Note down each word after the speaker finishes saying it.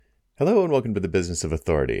Hello and welcome to the Business of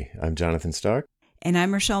Authority. I'm Jonathan Stark. And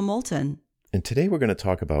I'm Rochelle Moulton. And today we're going to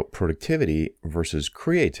talk about productivity versus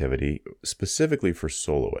creativity, specifically for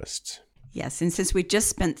soloists. Yes, and since we just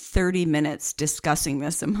spent 30 minutes discussing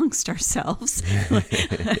this amongst ourselves,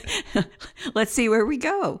 let's see where we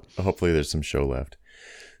go. Hopefully there's some show left.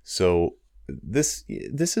 So this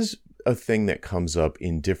is a thing that comes up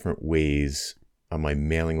in different ways on my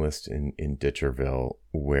mailing list in Ditcherville,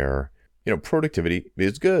 where, productivity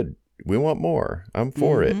is good. We want more. I'm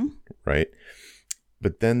for it, right?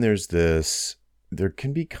 But then there's there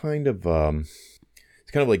can be kind of,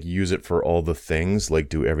 it's kind of like use it for all the things, like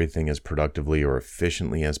do everything as productively or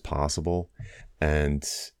efficiently as possible. And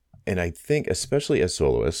I think, especially as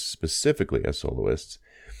soloists, specifically as soloists,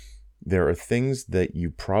 there are things that you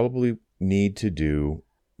probably need to do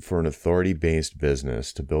for an authority-based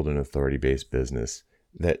business, to build an authority-based business,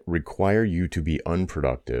 that require you to be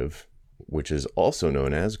unproductive, which is also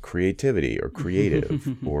known as creativity or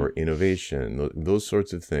creative or innovation, those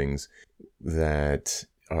sorts of things that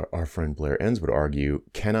our friend Blair Enns would argue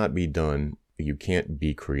cannot be done. You can't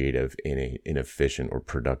be creative in an efficient or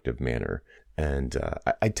productive manner. And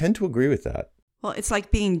I tend to agree with that. Well, it's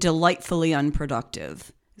like being delightfully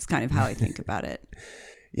unproductive is kind of how I think about it.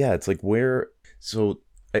 Yeah, it's like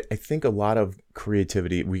I think a lot of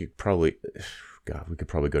creativity, we could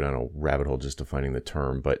probably go down a rabbit hole just defining the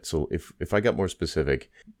term. But so if I got more specific,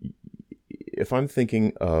 if I'm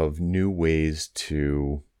thinking of new ways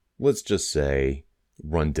to, let's just say,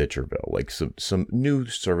 run Ditcherville, like some new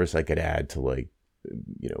service I could add to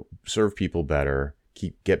serve people better,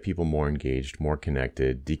 get people more engaged, more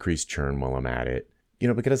connected, decrease churn while I'm at it,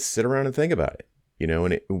 but I gotta sit around and think about it.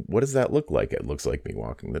 And what does that look like? It looks like me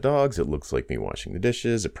walking the dogs. It looks like me washing the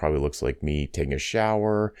dishes. It probably looks like me taking a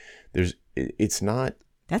shower. It's not.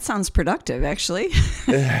 That sounds productive, actually.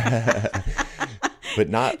 But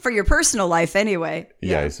not for your personal life anyway.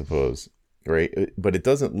 Yeah, I suppose. Right. But it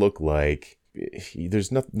doesn't look like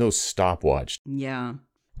there's no stopwatch. Yeah.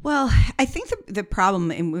 Well, I think the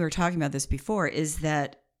problem, and we were talking about this before, is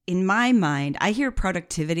that in my mind, I hear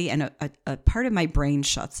productivity and a part of my brain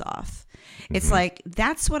shuts off. It's like,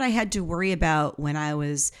 that's what I had to worry about when I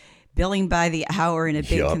was billing by the hour in a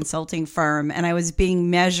big consulting firm, and I was being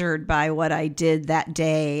measured by what I did that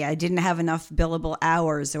day. I didn't have enough billable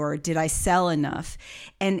hours, or did I sell enough?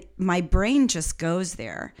 And my brain just goes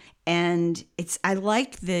there. And I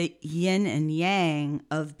like the yin and yang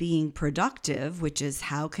of being productive, which is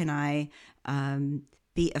how can I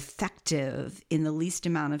be effective in the least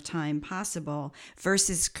amount of time possible,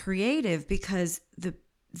 versus creative, because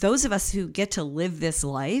those of us who get to live this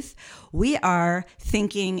life, we are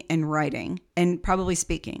thinking and writing and probably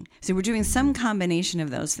speaking. So we're doing some combination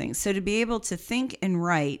of those things. So to be able to think and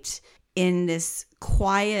write in this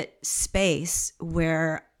quiet space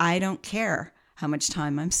where I don't care how much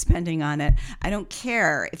time I'm spending on it. I don't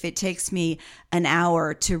care if it takes me an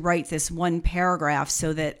hour to write this one paragraph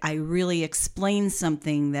so that I really explain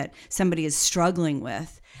something that somebody is struggling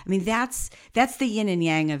with. I mean, that's the yin and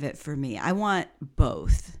yang of it for me. I want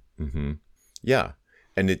both. Mm-hmm. Yeah.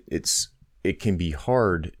 And it can be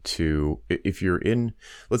hard to, if you're in,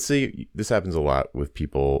 let's say this happens a lot with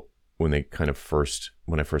people when I first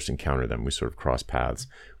encounter them, we sort of cross paths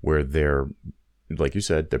where they're, like you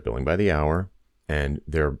said, they're billing by the hour and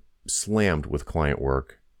they're slammed with client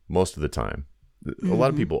work most of the time. A lot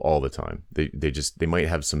of people all the time. They might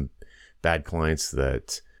have some bad clients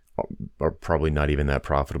that are probably not even that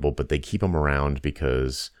profitable, but they keep them around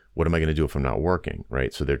because what am I going to do if I'm not working,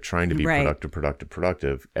 right? So they're trying to be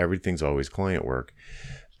productive. Everything's always client work.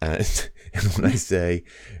 And when I say,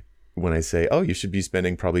 oh, you should be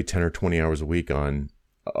spending probably 10 or 20 hours a week on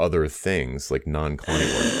other things like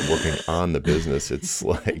non-client work, working on the business, it's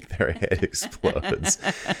like their head explodes.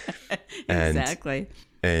 Exactly.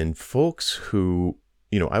 And folks who,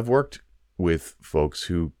 I've worked with folks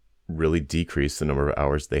who really decreased the number of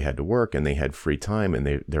hours they had to work, and they had free time,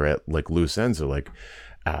 and they're at like loose ends. They're like,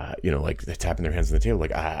 like they're tapping their hands on the table,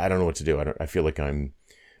 like I don't know what to do. I feel like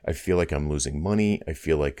I'm losing money. I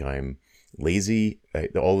feel like I'm lazy.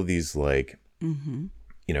 All of these and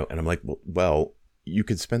I'm like, well, you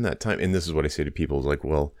could spend that time. And this is what I say to people is like,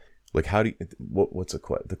 well, like how do you,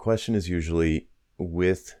 the question is usually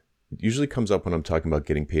comes up when I'm talking about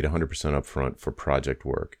getting paid 100% upfront for project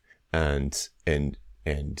work and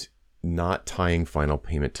not tying final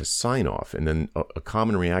payment to sign off. And then a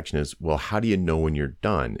common reaction is, well, how do you know when you're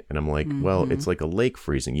done? And I'm like, well, it's like a lake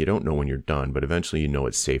freezing. You don't know when you're done, but eventually you know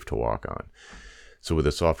it's safe to walk on. So with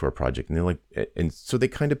a software project, and they're like, and so they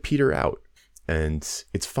kind of peter out, and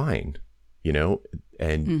it's fine. you know,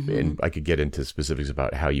 and I could get into specifics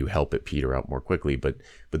about how you help it peter out more quickly. But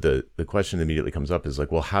the question that immediately comes up is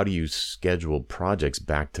like, well, how do you schedule projects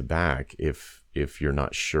back to back if you're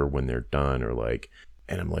not sure when they're done, or like,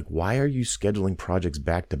 and I'm like, why are you scheduling projects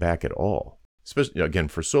back to back at all? Especially, again,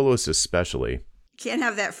 for soloists especially. Can't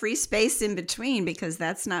have that free space in between because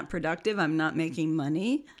that's not productive. I'm not making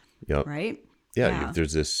money. Yep. Right? Yeah.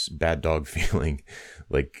 There's this bad dog feeling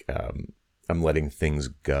like I'm letting things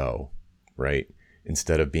go, right?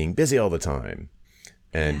 Instead of being busy all the time.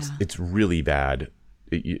 And it's really bad.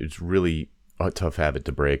 It's really a tough habit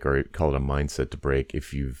to break, or call it a mindset to break,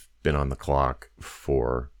 if you've been on the clock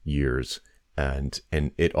for years. And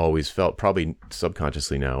it always felt, probably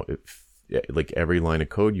subconsciously now, like every line of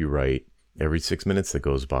code you write, every 6 minutes that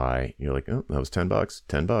goes by, you're like, oh, that was $10,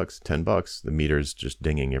 $10. The meter's just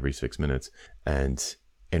dinging every 6 minutes. And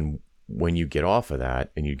when you get off of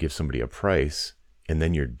that and you give somebody a price and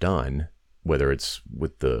then you're done, whether it's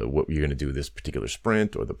with what you're going to do this particular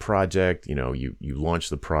sprint or the project, you know, you launch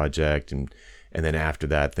the project, and then after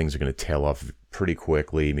that, things are going to tail off pretty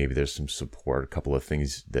quickly. Maybe there's some support, a couple of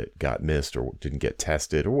things that got missed or didn't get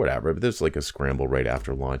tested or whatever, but there's like a scramble right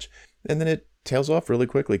after launch. And then it tails off really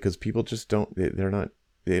quickly because people just they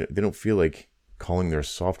don't feel like calling their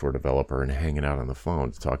software developer and hanging out on the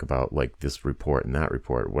phone to talk about like this report and that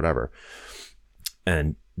report, or whatever.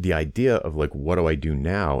 And the idea of like, what do I do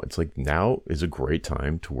now? It's like, now is a great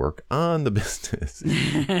time to work on the business.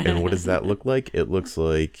 And what does that look like? It looks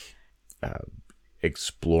like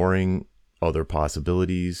exploring other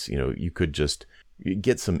possibilities. You know, you could just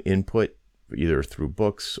get some input either through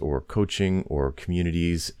books or coaching or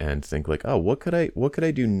communities, and think like, oh, what could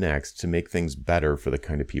I do next to make things better for the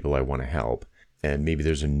kind of people I want to help? And maybe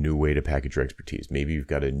there's a new way to package your expertise. Maybe you've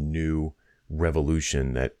got a new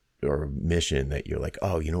revolution or mission that you're like,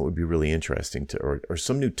 oh, you know, it would be really interesting or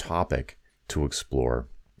some new topic to explore,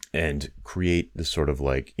 and create this sort of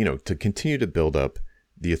like, you know, to continue to build up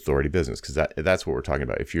the authority business. Because that's what we're talking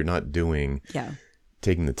about. If you're not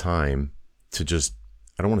taking the time to just,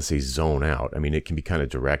 I don't want to say zone out. I mean, it can be kind of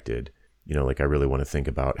directed, you know, like I really want to think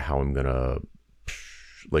about how I'm going to,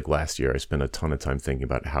 like last year, I spent a ton of time thinking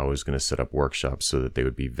about how I was going to set up workshops so that they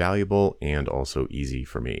would be valuable and also easy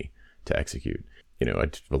for me to execute. You know, I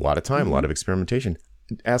took a lot of time, a lot of experimentation.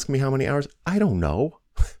 Ask me how many hours. I don't know.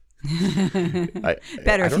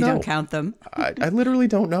 Better if you don't count them. I literally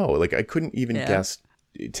don't know. Like I couldn't even guess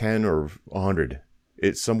 10 or 100.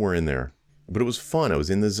 It's somewhere in there. But it was fun. I was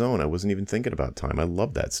in the zone. I wasn't even thinking about time. I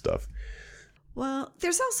love that stuff. Well,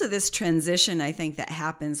 there's also this transition, I think, that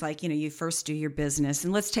happens. Like, you know, you first do your business,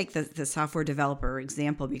 and let's take the software developer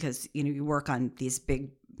example, because, you know, you work on these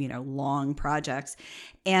big, you know, long projects,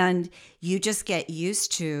 and you just get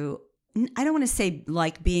used to, I don't want to say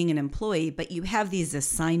like being an employee, but you have these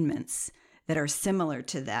assignments that are similar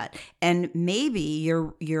to that. And maybe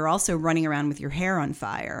you're also running around with your hair on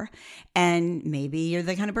fire, and maybe you're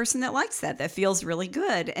the kind of person that likes that feels really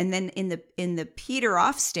good. And then in the peter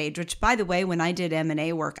off stage, which, by the way, when I did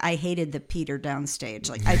M&A work, I hated the peter down stage.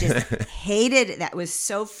 Like I just hated it. That was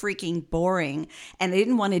so freaking boring. And I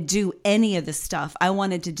didn't want to do any of the stuff. I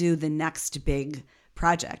wanted to do the next big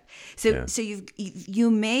project. So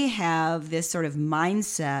you may have this sort of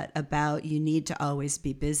mindset about you need to always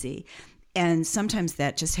be busy. And sometimes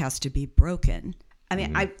that just has to be broken. I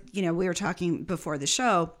mean, we were talking before the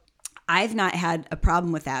show. I've not had a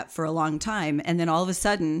problem with that for a long time. And then all of a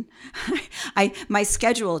sudden, my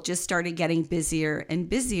schedule just started getting busier and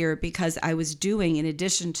busier because I was doing, in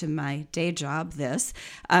addition to my day job,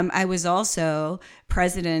 I was also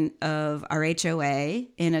president of our HOA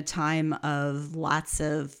in a time of lots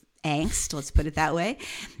of angst, let's put it that way.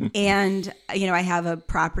 And, you know, I have a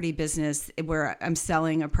property business where I'm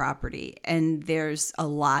selling a property, and there's a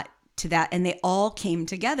lot to that. And they all came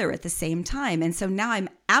together at the same time. And so now I'm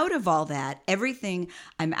out of all that, everything.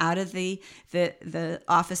 I'm out of the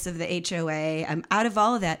office of the HOA. I'm out of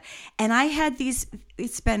all of that. And I had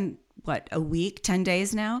it's been a week, 10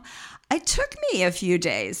 days now. It took me a few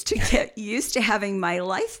days to get used to having my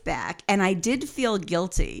life back. And I did feel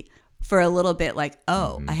guilty for a little bit, like,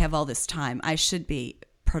 I have all this time. I should be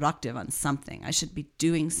productive on something. I should be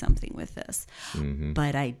doing something with this.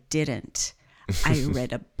 But I didn't. I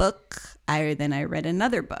read a book. Then I read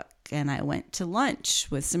another book, and I went to lunch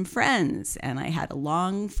with some friends, and I had a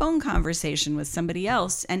long phone conversation with somebody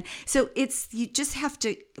else. And so you just have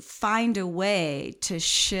to find a way to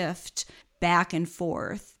shift back and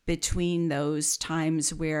forth between those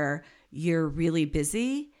times where you're really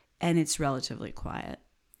busy and it's relatively quiet.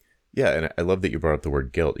 Yeah, and I love that you brought up the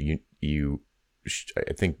word guilt. You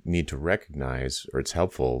I think need to recognize, or it's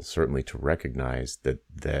helpful certainly to recognize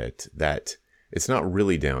that It's not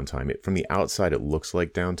really downtime. From the outside, it looks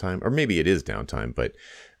like downtime, or maybe it is downtime. But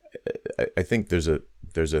I think there's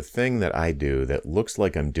a thing that I do that looks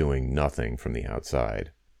like I'm doing nothing from the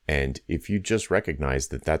outside. And if you just recognize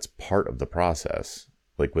that that's part of the process,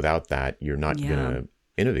 like without that, you're not gonna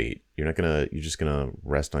innovate. You're just gonna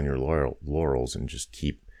rest on your laurels and just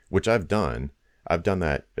keep, which I've done. I've done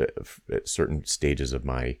that at certain stages of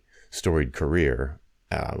my storied career,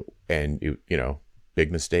 and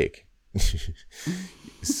big mistake.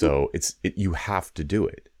 So you have to do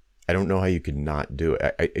it. I don't know how you could not do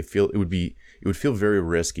it. I feel it would feel very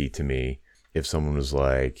risky to me if someone was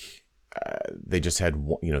like, they just had,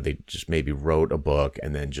 they just maybe wrote a book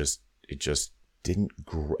and then it just didn't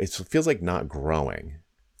grow. It feels like not growing.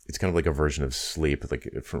 It's kind of like a version of sleep, like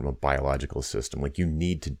from a biological system. Like you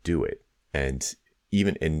need to do it, and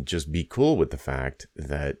just be cool with the fact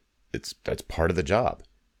that that's part of the job,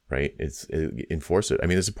 right? Enforce it. I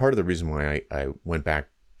mean, it's a part of the reason why I went back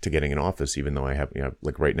to getting an office, even though I have,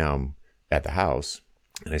 like right now I'm at the house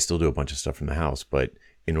and I still do a bunch of stuff from the house, but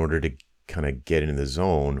in order to kind of get into the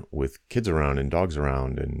zone with kids around and dogs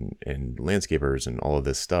around and landscapers and all of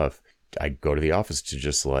this stuff, I go to the office to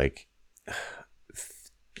just like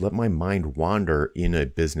let my mind wander in a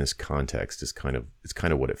business context. It's kind of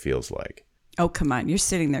what it feels like. Oh, come on. You're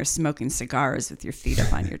sitting there smoking cigars with your feet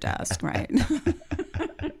up on your desk, right?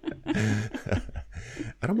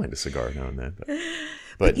 I don't mind a cigar now and then,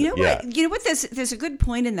 but you know what? You know what? There's a good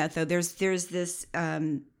point in that, though. There's this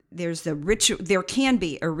there's the ritual. There can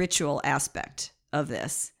be a ritual aspect of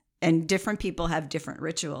this, and different people have different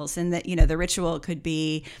rituals. And that the ritual could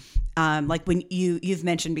be like when you've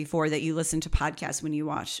mentioned before that you listen to podcasts when you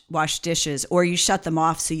wash dishes, or you shut them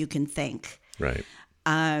off so you can think. Right.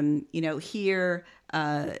 Here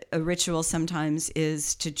a ritual sometimes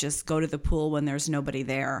is to just go to the pool when there's nobody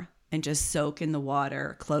there and just soak in the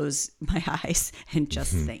water, close my eyes, and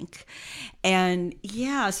just think. And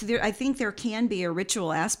so I think there can be a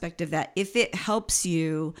ritual aspect of that if it helps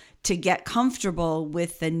you to get comfortable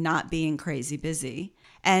with the not being crazy busy.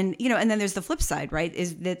 And, and then there's the flip side, right,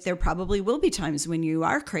 is that there probably will be times when you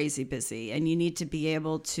are crazy busy and you need to be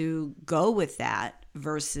able to go with that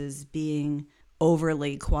versus being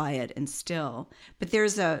overly quiet and still. But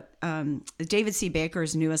there's a David C.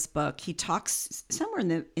 Baker's newest book. He talks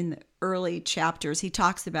somewhere in the early chapters. He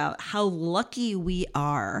talks about how lucky we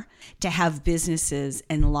are to have businesses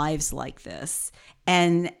and lives like this,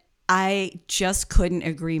 and I just couldn't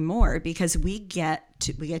agree more, because we get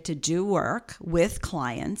to do work with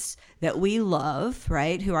clients that we love,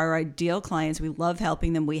 right? Who are our ideal clients. We love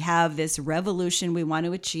helping them. We have this revolution we want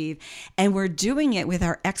to achieve, and we're doing it with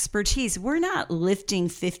our expertise. We're not lifting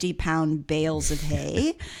 50-pound bales of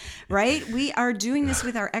hay, right? We are doing this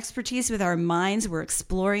with our expertise, with our minds. We're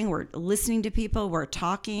exploring, we're listening to people, we're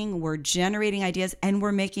talking, we're generating ideas, and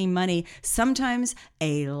we're making money, sometimes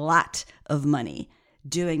a lot of money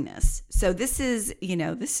doing this. So this is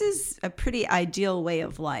a pretty ideal way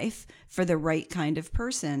of life for the right kind of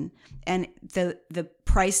person. And the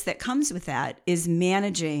price that comes with that is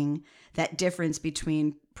managing that difference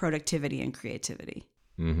between productivity and creativity.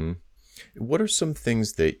 Mm-hmm. What are some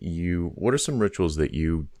rituals that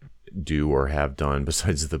you do or have done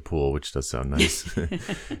besides the pool, which does sound nice,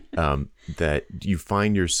 that you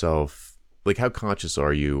find yourself, like, how conscious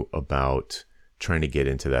are you about trying to get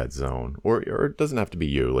into that zone? Or it doesn't have to be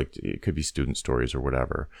you, like it could be student stories or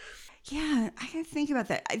whatever. Yeah, I gotta think about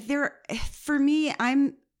that. For me,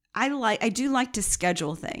 I do like to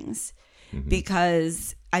schedule things,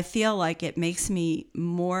 because I feel like it makes me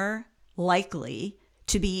more likely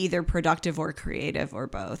to be either productive or creative, or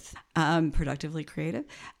both. Productively creative.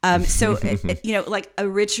 So, like a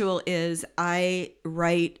ritual is I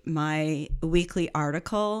write my weekly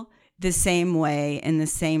article the same way, in the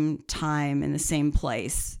same time, in the same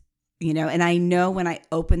place, and I know when I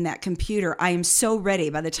open that computer, I am so ready.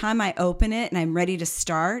 By the time I open it and I'm ready to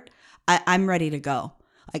start, I'm ready to go.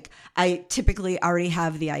 Like, I typically already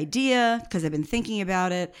have the idea because I've been thinking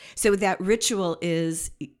about it. So that ritual is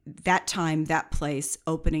that time, that place,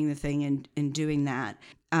 opening the thing and doing that.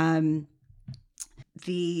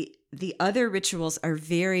 The other rituals are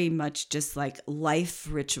very much just like life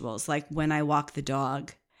rituals, like when I walk the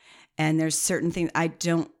dog. And there's certain things, I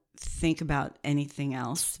don't think about anything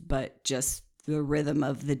else but just the rhythm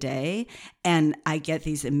of the day. And I get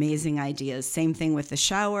these amazing ideas. Same thing with the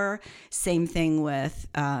shower. Same thing with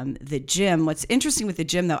the gym. What's interesting with the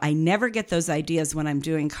gym, though, I never get those ideas when I'm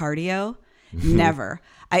doing cardio, Never.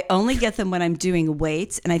 I only get them when I'm doing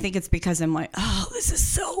weights. And I think it's because I'm like, oh, this is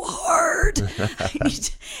so hard.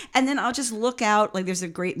 And then I'll just look out. Like there's a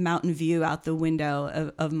great mountain view out the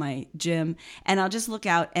window of my gym. And I'll just look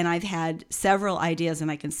out and I've had several ideas and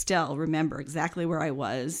I can still remember exactly where I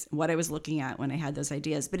was, what I was looking at when I had those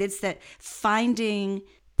ideas. But it's that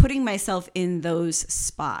putting myself in those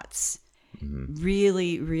spots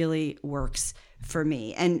really, really works for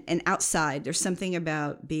me. And outside, there's something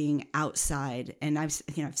about being outside. And I've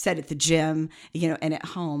said at the gym, and at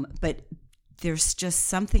home, but there's just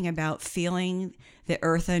something about feeling the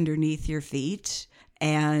earth underneath your feet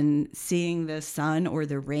and seeing the sun or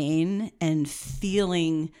the rain and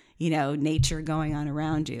feeling, nature going on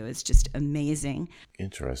around you. It's just amazing.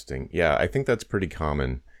 Interesting. Yeah, I think that's pretty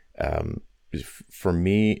common. For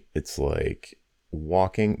me, it's like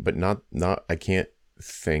walking, but not I can't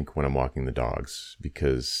think when I'm walking the dogs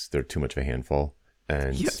because they're too much of a handful.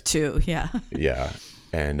 And you have two, yeah. Yeah.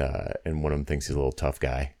 And one of them thinks he's a little tough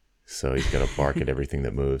guy. So he's got to bark at everything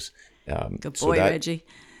that moves. Good boy, Reggie.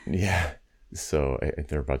 Yeah. So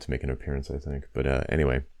they're about to make an appearance, I think. But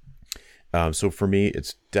anyway, so for me,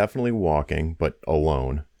 it's definitely walking, but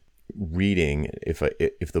alone. Reading,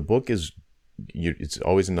 if the book is, it's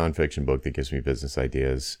always a nonfiction book that gives me business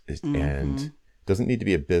ideas, and it doesn't need to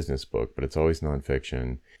be a business book, but it's always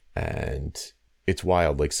nonfiction. And it's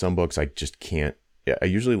wild. Like some books I just can't. I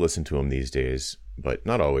usually listen to them these days, but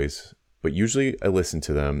not always. But usually I listen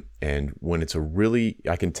to them, and when it's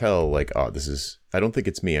I can tell like, oh, I don't think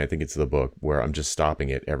it's me. I think it's the book, where I'm just stopping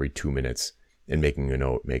it every 2 minutes and making a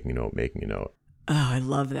note. Oh, I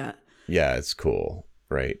love that. Yeah, it's cool.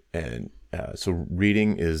 Right. And so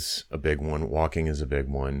reading is a big one. Walking is a big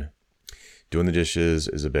one. Doing the dishes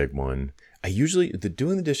is a big one. The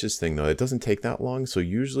doing the dishes thing, though, it doesn't take that long. So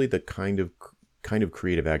usually the kind of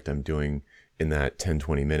creative act I'm doing in that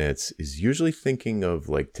 10-20 minutes is usually thinking of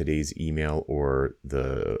like today's email or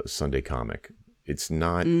the Sunday comic. It's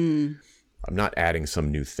not, I'm not adding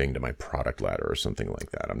some new thing to my product ladder or something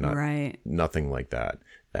like that. I'm not, nothing like that.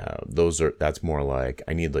 That's more like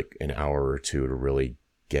I need like an hour or two to really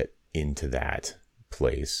get into that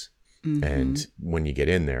place. And when you get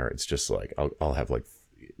in there, it's just like, I'll have like,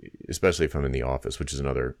 especially if I'm in the office, which is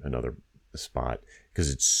another spot,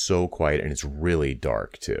 because it's so quiet and it's really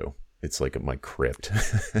dark too. It's like my crypt.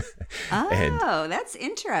 That's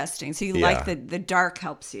interesting. So you like the dark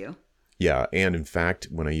helps you. Yeah. And in fact,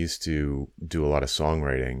 when I used to do a lot of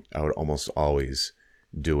songwriting, I would almost always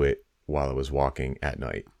do it while I was walking at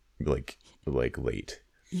night, like late.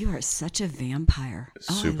 You are such a vampire.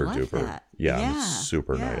 Super I love duper. That. Yeah, I'm a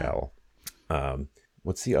super night owl.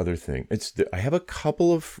 What's the other thing? I have a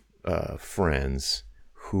couple of friends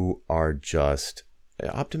who are just,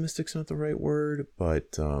 optimistic's not the right word,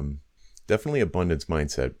 but definitely abundance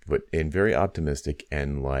mindset, and very optimistic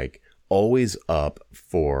and like always up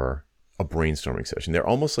for a brainstorming session. They're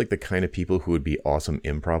almost like the kind of people who would be awesome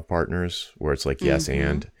improv partners, where it's like yes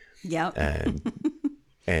and. Yep.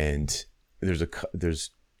 And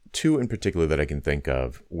there's two in particular that I can think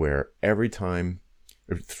of where every time,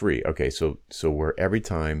 or three. Okay, so where every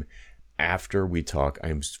time after we talk,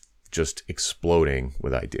 I'm just exploding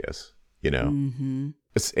with ideas,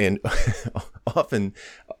 And often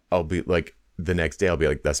I'll be like, the next day I'll be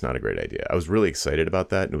like, that's not a great idea. I was really excited about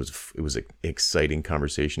that, and it was an exciting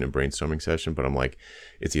conversation and brainstorming session, but I'm like,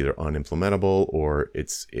 it's either unimplementable or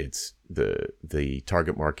it's the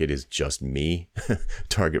target market is just me,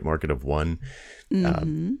 target market of one.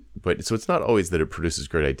 But so it's not always that it produces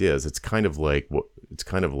great ideas. It's kind of like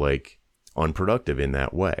unproductive in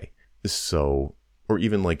that way. So, or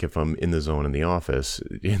even like if I'm in the zone in the office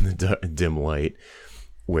in the dim light,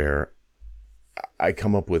 where I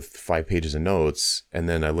come up with 5 pages of notes and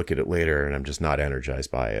then I look at it later and I'm just not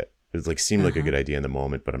energized by it. It like seemed like a good idea in the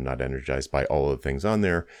moment, but I'm not energized by all of the things on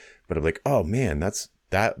there. But I'm like, oh man, that's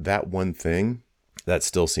that one thing that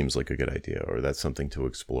still seems like a good idea, or that's something to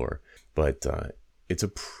explore. But it's a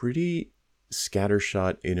pretty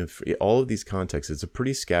scattershot in all of these contexts. It's a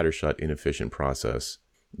pretty scattershot, inefficient process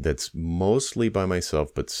that's mostly by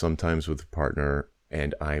myself, but sometimes with a partner.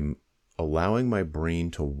 And I'm allowing my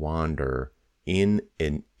brain to wander in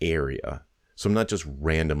an area. So I'm not just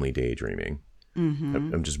randomly daydreaming.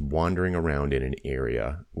 I'm just wandering around in an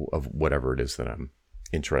area of whatever it is that I'm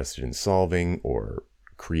interested in solving or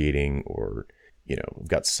creating, or, I've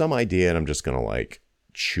got some idea and I'm just going to like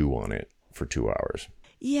chew on it for 2 hours.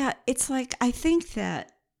 Yeah. It's like, I think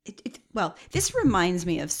that, this reminds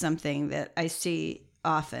me of something that I see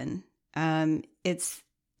often. It's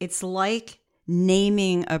like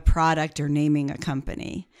naming a product or naming a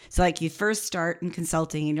company. So like you first start in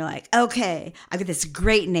consulting and you're like, okay, I've got this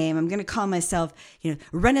great name. I'm going to call myself,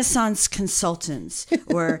 Renaissance Consultants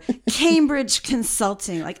or Cambridge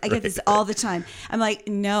Consulting. Like I get this all the time. I'm like,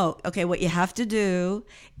 no. Okay, what you have to do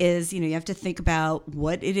is, you have to think about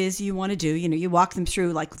what it is you want to do. You walk them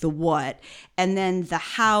through like the what, and then the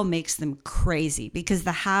how makes them crazy, because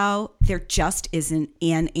the how, there just isn't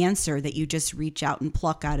an answer that you just reach out and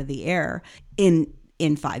pluck out of the air in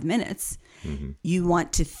 5 minutes. Mm-hmm. You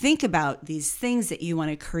want to think about these things that you want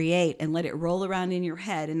to create and let it roll around in your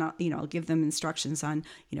head. And I'll give them instructions on,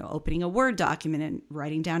 opening a Word document and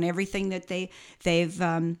writing down everything that they've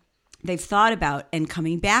thought about and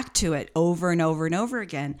coming back to it over and over and over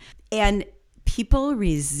again. And people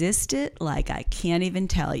resist it like I can't even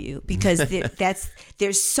tell you, because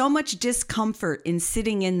there's so much discomfort in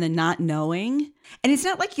sitting in the not knowing. And it's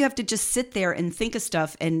not like you have to just sit there and think of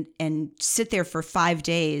stuff and sit there for 5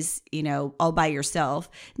 days, all by yourself.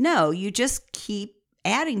 No, you just keep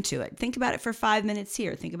adding to it. Think about it for 5 minutes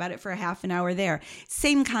here. Think about it for a half an hour there.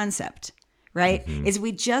 Same concept, right? Mm-hmm. Is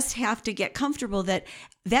we just have to get comfortable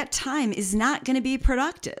that time is not going to be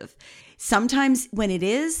productive. Sometimes when it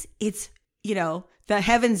is, it's, the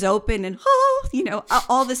heavens open and,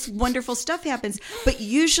 all this wonderful stuff happens. But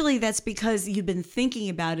usually that's because you've been thinking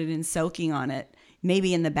about it and soaking on it,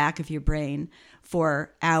 maybe in the back of your brain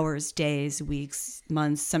for hours, days, weeks,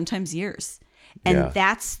 months, sometimes years. And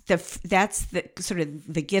that's the sort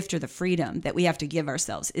of the gift or the freedom that we have to give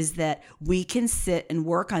ourselves, is that we can sit and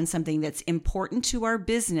work on something that's important to our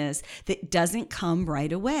business that doesn't come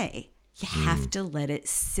right away. You have to let it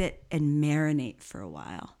sit and marinate for a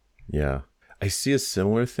while. Yeah. I see a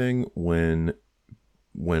similar thing when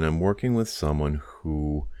I'm working with someone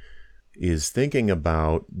who is thinking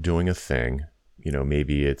about doing a thing.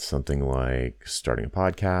 Maybe it's something like starting a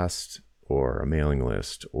podcast or a mailing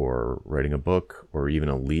list or writing a book or even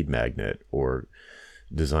a lead magnet or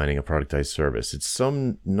designing a productized service. It's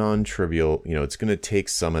some non-trivial, it's going to take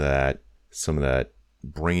some of that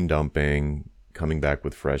brain dumping, coming back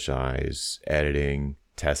with fresh eyes, editing,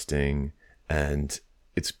 testing, and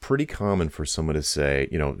it's pretty common for someone to say,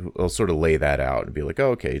 they'll sort of lay that out and be like,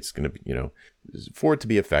 oh, okay, it's going to be, for it to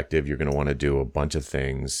be effective, you're going to want to do a bunch of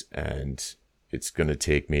things, and it's going to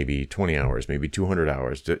take maybe 20 hours, maybe 200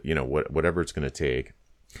 hours, to, whatever it's going to take.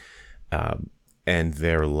 And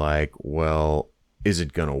they're like, well, is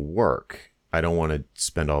it going to work? I don't want to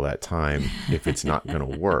spend all that time if it's not going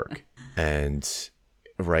to work. And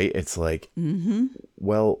right, it's like,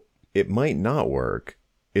 well, it might not work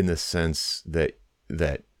in the sense that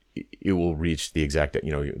it will reach the exact,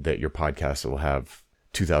 that your podcast will have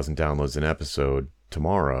 2,000 downloads an episode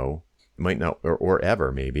tomorrow. It might not, or ever,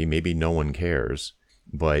 maybe no one cares,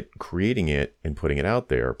 but creating it and putting it out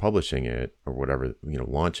there, publishing it or whatever,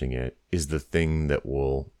 launching it is the thing that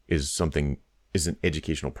is an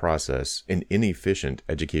educational process, an inefficient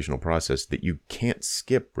educational process that you can't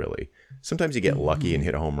skip really. Sometimes you get lucky and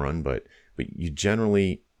hit a home run, but you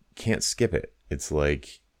generally can't skip it. It's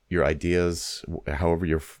like, your ideas, however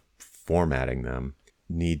you're formatting them,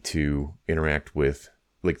 need to interact with,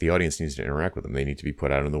 like the audience needs to interact with them. They need to be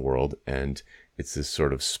put out in the world. And it's this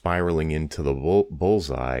sort of spiraling into the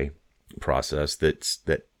bullseye process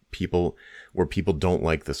where people don't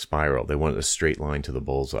like the spiral. They want a straight line to the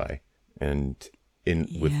bullseye. And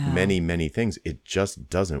with many, many things, it just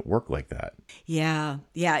doesn't work like that. Yeah.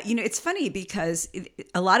 It's funny because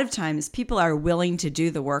a lot of times people are willing to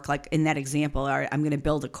do the work, like in that example, I'm going to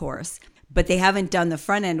build a course, but they haven't done the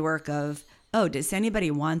front end work of, oh, does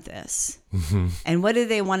anybody want this? Mm-hmm. And what do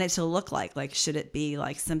they want it to look like? Like, should it be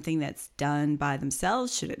like something that's done by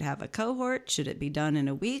themselves? Should it have a cohort? Should it be done in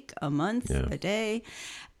a week, a month, a day?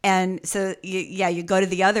 And so, you go to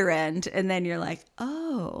the other end and then you're like,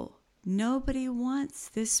 oh, nobody wants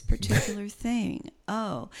this particular thing.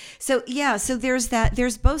 Oh, so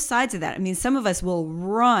there's both sides of that. I mean, some of us will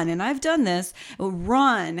run, and I've done this,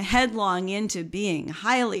 run headlong into being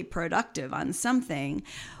highly productive on something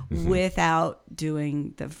without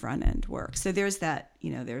doing the front end work. So there's that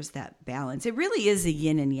balance. It really is a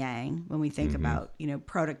yin and yang when we think about,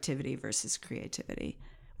 productivity versus creativity.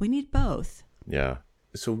 We need both. Yeah.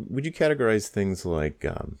 So would you categorize things like,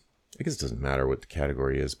 I guess it doesn't matter what the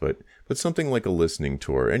category is, but something like a listening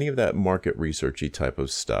tour, any of that market researchy type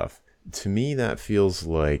of stuff, to me that feels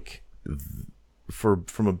like,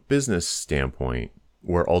 from a business standpoint,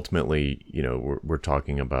 where ultimately, we're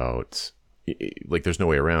talking about, like, there's no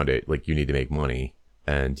way around it. Like, you need to make money,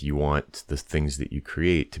 and you want the things that you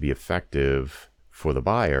create to be effective for the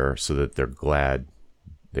buyer so that they're glad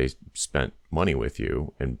they spent money with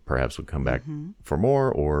you and perhaps would come back for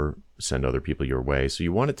more or send other people your way. So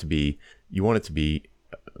you want it to be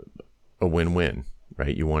a win-win,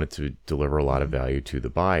 right? You want it to deliver a lot of value to the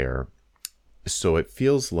buyer. So it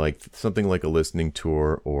feels like something like a listening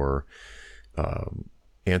tour or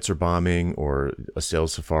answer bombing or a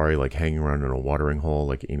sales safari, like hanging around in a watering hole,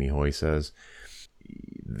 like Amy Hoy says.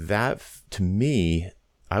 That, to me,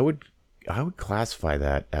 I would classify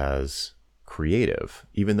that as creative,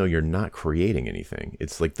 even though you're not creating anything.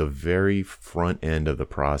 It's like the very front end of the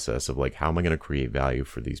process of like, how am I going to create value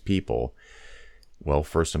for these people? Well,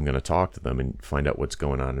 first I'm going to talk to them and find out what's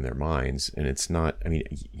going on in their minds. And it's not, I mean,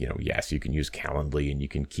 yes, you can use Calendly and you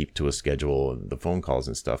can keep to a schedule and the phone calls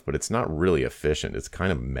and stuff, but it's not really efficient. It's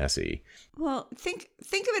kind of messy. Well, think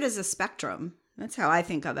of it as a spectrum. That's how I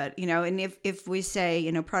think of it, and if we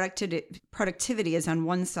say, productivity is on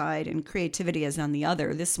one side and creativity is on the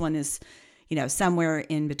other, this one is, somewhere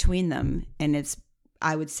in between them. And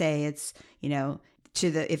I would say it's,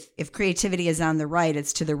 if creativity is on the right,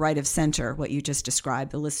 it's to the right of center, what you just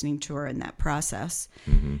described, the listening tour and that process,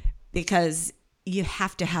 because you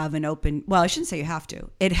have to have I shouldn't say you have to.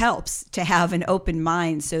 It helps to have an open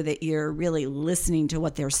mind so that you're really listening to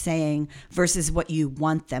what they're saying versus what you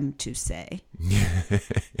want them to say.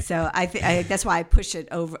 So I that's why I push it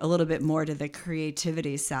over a little bit more to the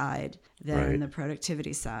creativity side than the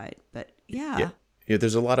productivity side. But yeah,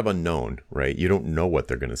 there's a lot of unknown, right? You don't know what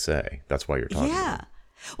they're going to say. That's why you're talking to them.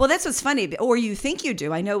 Well, that's what's funny. Or you think you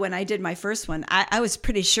do. I know when I did my first one, I was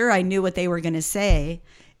pretty sure I knew what they were going to say.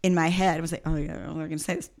 In my head, I was like, oh, yeah, they're going to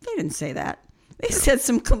say this. They didn't say that. They said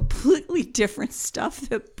some completely different stuff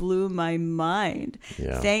that blew my mind.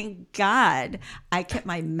 Yeah. Thank God I kept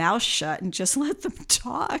my mouth shut and just let them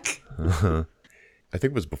talk. I think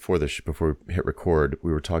it was before before we hit record,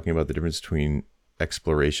 we were talking about the difference between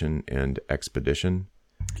exploration and expedition.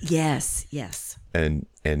 Yes. And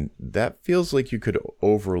that feels like you could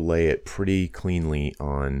overlay it pretty cleanly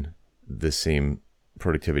on the same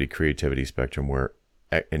productivity, creativity spectrum where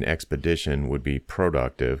an expedition would be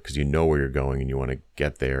productive because you know where you're going and you want to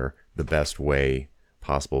get there the best way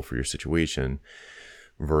possible for your situation,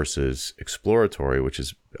 versus exploratory, which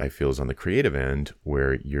is, I feel, is on the creative end,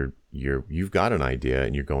 where you've got an idea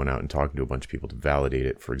and you're going out and talking to a bunch of people to validate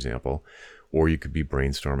it, for example, or you could be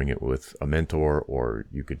brainstorming it with a mentor, or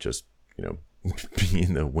you could just be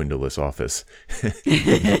in the windowless office.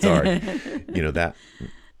 It's hard,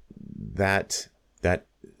 that.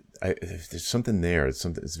 There's something there.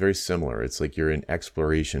 It's very similar. It's like you're in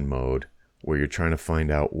exploration mode where you're trying to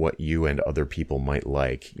find out what you and other people might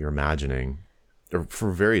like. You're imagining, or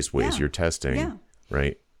for various ways you're testing,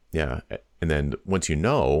 right? Yeah. And then once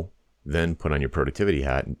then put on your productivity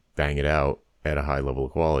hat and bang it out at a high level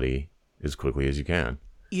of quality as quickly as you can.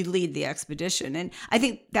 You lead the expedition. And I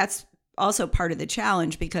think that's also part of the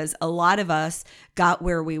challenge, because a lot of us got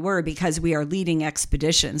where we were because we are leading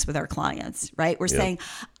expeditions with our clients, right? We're saying,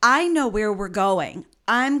 I know where we're going.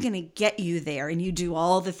 I'm going to get you there. And you do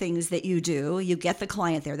all the things that you do. You get the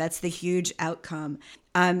client there. That's the huge outcome.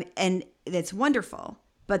 And it's wonderful.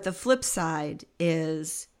 But the flip side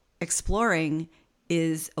is exploring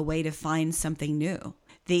is a way to find something new.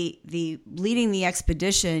 The leading the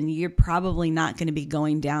expedition, you're probably not going to be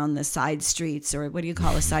going down the side streets, or what do you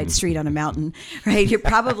call a side street on a mountain, right? You're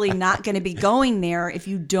probably not going to be going there if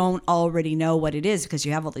you don't already know what it is, because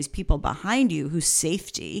you have all these people behind you whose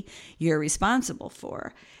safety you're responsible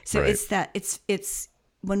for. So it's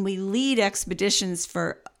when we lead expeditions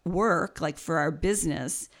for work, like for our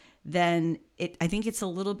business, then I think it's a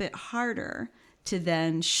little bit harder to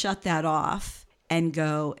then shut that off and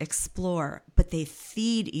go explore, but they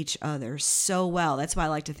feed each other so well. That's why I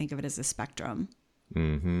like to think of it as a spectrum.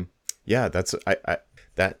 Mm-hmm. Yeah, that's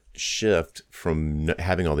that shift from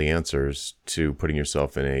having all the answers to putting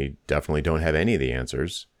yourself in a definitely don't have any of the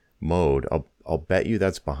answers mode. I'll bet you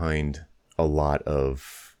that's behind a lot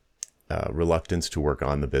of reluctance to work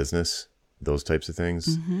on the business, those types of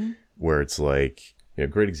things, where it's like, a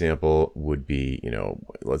great example would be,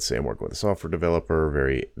 let's say I'm working with a software developer,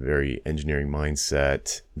 very, very engineering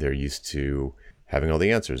mindset. They're used to having all the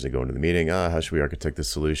answers. They go into the meeting, how should we architect this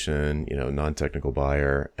solution? Non-technical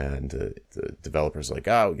buyer. And the developer's like,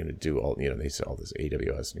 we're going to do all, they say all this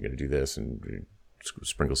AWS and you're going to do this and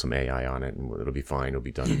sprinkle some AI on it and it'll be fine. It'll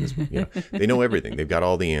be done in this. They know everything. They've got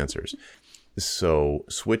all the answers. So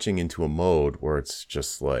switching into a mode where it's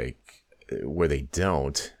just like, where they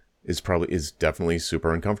don't, is definitely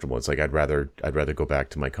super uncomfortable. It's like I'd rather go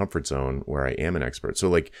back to my comfort zone where I am an expert. So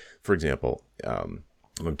like, for example, I'm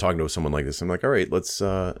talking to someone like this. I'm like, all right, let's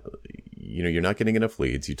you're not getting enough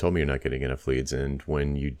leads. You told me you're not getting enough leads. And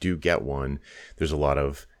when you do get one, there's a lot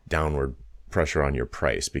of downward pressure on your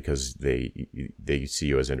price because they see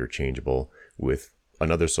you as interchangeable with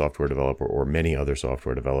another software developer or many other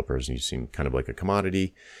software developers, and you seem kind of like a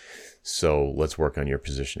commodity. So let's work on your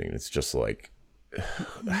positioning. It's just like, it's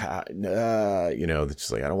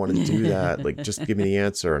just like, I don't want to do that. Like, just give me the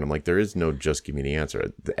answer. And I'm like, there is no just give me the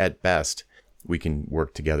answer. At best, we can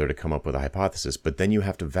work together to come up with a hypothesis, but then you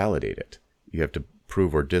have to validate it. You have to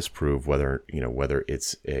prove or disprove whether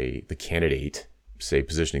it's the candidate, say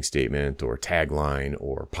positioning statement or tagline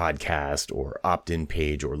or podcast or opt-in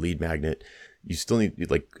page or lead magnet. You still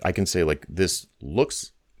need, like, I can say, like, this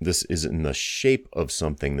is in the shape of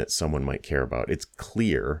something that someone might care about. It's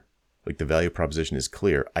clear, like the value proposition is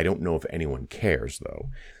clear. I don't know if anyone cares though.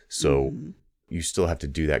 So you still have to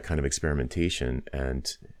do that kind of experimentation.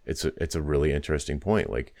 And it's a really interesting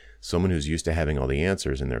point. Like, someone who's used to having all the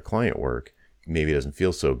answers in their client work maybe doesn't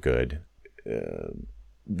feel so good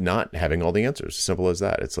not having all the answers. Simple as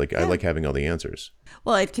that. It's like, I like having all the answers.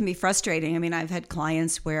 Well, it can be frustrating. I mean, I've had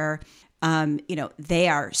clients where they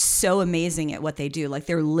are so amazing at what they do. Like,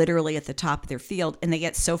 they're literally at the top of their field, and they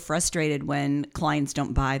get so frustrated when clients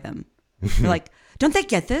don't buy them. They're like, don't they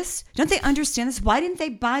get this? Don't they understand this? Why didn't they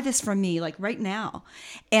buy this from me, like, right now?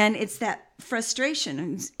 And it's that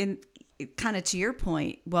frustration. And kind of to your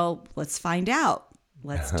point, well, let's find out.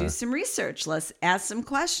 Let's do some research. Let's ask some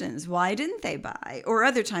questions. Why didn't they buy? Or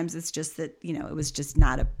other times it's just that, it was just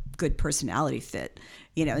not a good personality fit,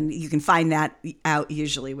 and you can find that out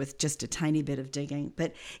usually with just a tiny bit of digging.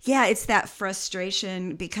 But yeah, it's that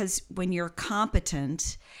frustration because when you're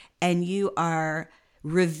competent and you are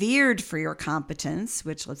revered for your competence,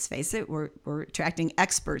 which, let's face it, we're attracting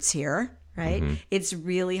experts here, right? Mm-hmm. It's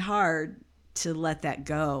really hard to let that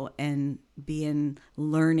go and be in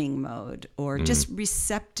learning mode or just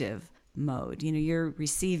receptive mode. You're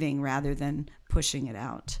receiving rather than pushing it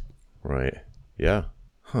out. Right. Yeah.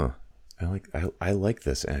 Huh. I like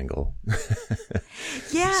this angle.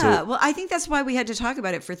 Yeah. Well, I think that's why we had to talk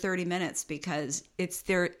about it for 30 minutes because it's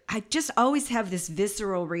there. I just always have this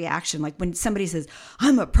visceral reaction. Like when somebody says,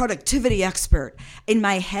 I'm a productivity expert, in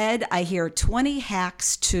my head, I hear 20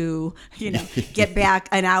 hacks to, get back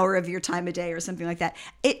an hour of your time a day or something like that.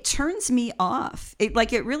 It turns me off. It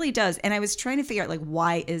really does. And I was trying to figure out, like,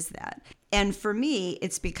 why is that? And for me,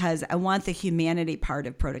 it's because I want the humanity part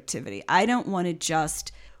of productivity. I don't want to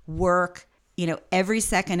just work, every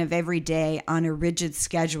second of every day on a rigid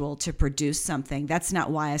schedule to produce something. That's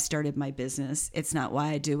not why I started my business. It's not why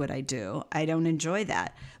I do what I do. I don't enjoy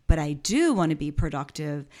that. But I do want to be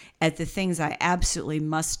productive at the things I absolutely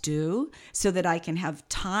must do so that I can have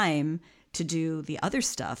time to do the other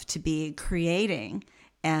stuff, to be creating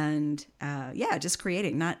and just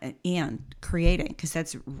creating, not and creating, because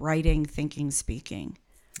that's writing, thinking, speaking.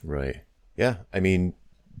 Right. Yeah. I mean,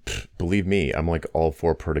 believe me, I'm like all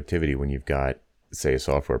for productivity when you've got, say, a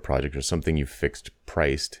software project or something you fixed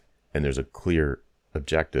priced and there's a clear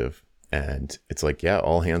objective and it's like, yeah,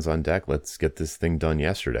 all hands on deck. Let's get this thing done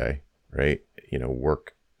yesterday, right?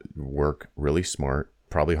 Work really smart,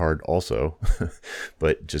 probably hard also,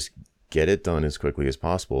 but just get it done as quickly as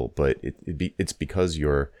possible. But it's because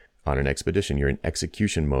you're on an expedition. You're in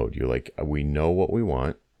execution mode. You're like, we know what we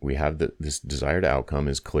want. We have this desired outcome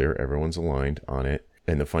is clear. Everyone's aligned on it.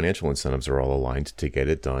 And the financial incentives are all aligned to get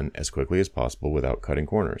it done as quickly as possible without cutting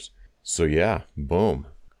corners. So yeah, boom,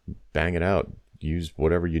 bang it out. Use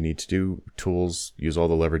whatever you need to do, tools, use all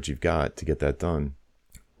the leverage you've got to get that done.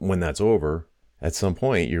 When that's over, at some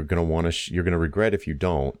point, you're going to you're going to regret if you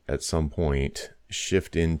don't, at some point,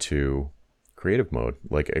 shift into creative mode,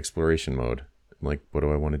 like exploration mode. Like, what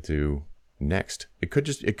do I want to do next? It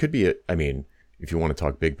could be, if you want to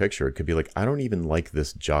talk big picture, it could be like, I don't even like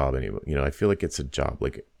this job anymore. I feel like it's a job,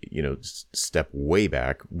 like, step way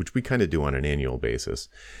back, which we kind of do on an annual basis,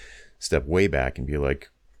 step way back and be like,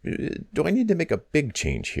 do I need to make a big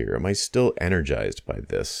change here? Am I still energized by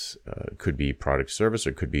this? Could be product service,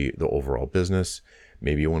 or could be the overall business.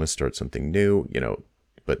 Maybe you want to start something new,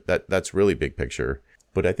 but that's really big picture.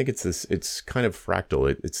 But I think it's kind of fractal.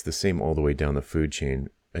 It's the same all the way down the food chain.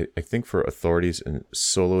 I think for authorities and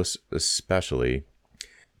soloists especially,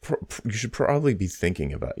 you should probably be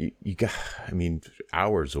thinking about you got,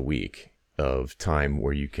 hours a week of time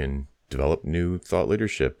where you can develop new thought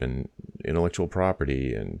leadership and intellectual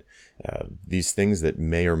property and these things that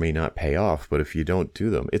may or may not pay off. But if you don't do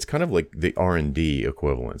them, it's kind of like the R&D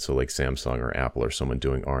equivalent. So like Samsung or Apple or someone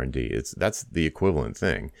doing R&D, that's the equivalent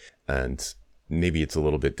thing. And maybe it's a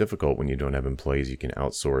little bit difficult when you don't have employees. You can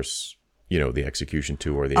outsource the execution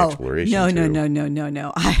to or the exploration no, to.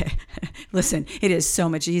 no. Listen, it is so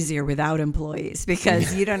much easier without employees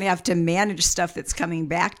because you don't have to manage stuff that's coming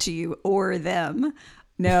back to you or them.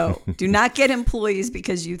 No, do not get employees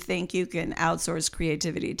because you think you can outsource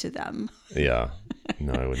creativity to them. Yeah.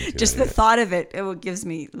 No, I wouldn't do Just that the thought of it gives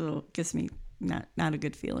me not a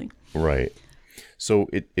good feeling. Right. So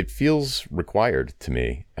it feels required to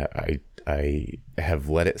me. I have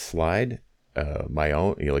let it slide. My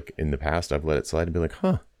own, like in the past, I've let it slide and be like,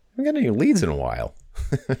 I haven't got any leads in a while.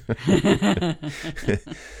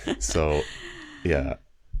 So, yeah.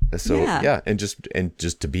 And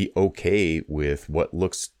just to be okay with what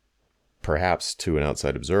looks perhaps to an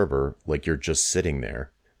outside observer like you're just sitting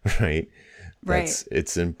there, right? Right.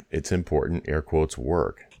 It's important, air quotes,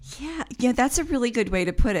 work. Yeah, that's a really good way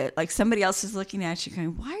to put it. Like somebody else is looking at you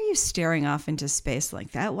going, why are you staring off into space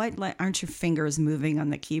like that? Why aren't your fingers moving on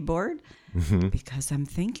the keyboard? Mm-hmm. Because I'm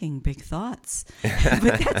thinking big thoughts.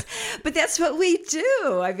 but that's what we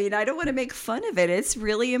do. I mean, I don't want to make fun of it. It's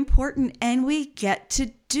really important, and we get to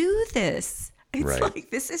do this. It's right.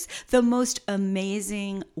 Like this is the most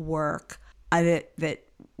amazing work that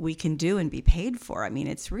we can do and be paid for. I mean,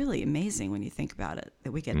 it's really amazing when you think about it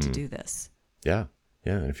that we get to do this. Yeah.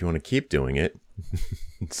 Yeah. And if you want to keep doing it,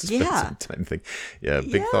 spend some time thinking. Yeah.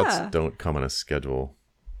 Big thoughts don't come on a schedule.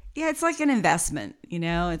 Yeah. It's like an investment,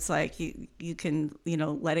 It's like you can,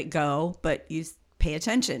 let it go, but you pay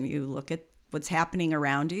attention. You look at what's happening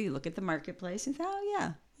around you. You look at the marketplace and say,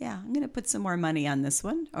 I'm going to put some more money on this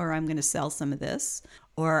one, or I'm going to sell some of this,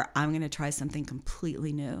 or I'm going to try something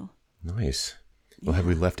completely new. Nice. Well, have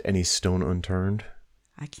we left any stone unturned?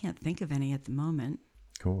 I can't think of any at the moment.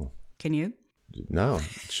 Cool. Can you? No.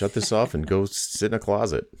 Shut this off and go sit in a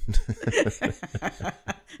closet.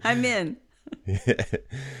 I'm in.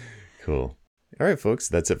 Cool. All right, folks.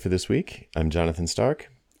 That's it for this week. I'm Jonathan Stark.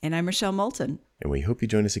 And I'm Rochelle Moulton. And we hope you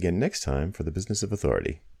join us again next time for The Business of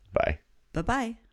Authority. Bye. Bye-bye.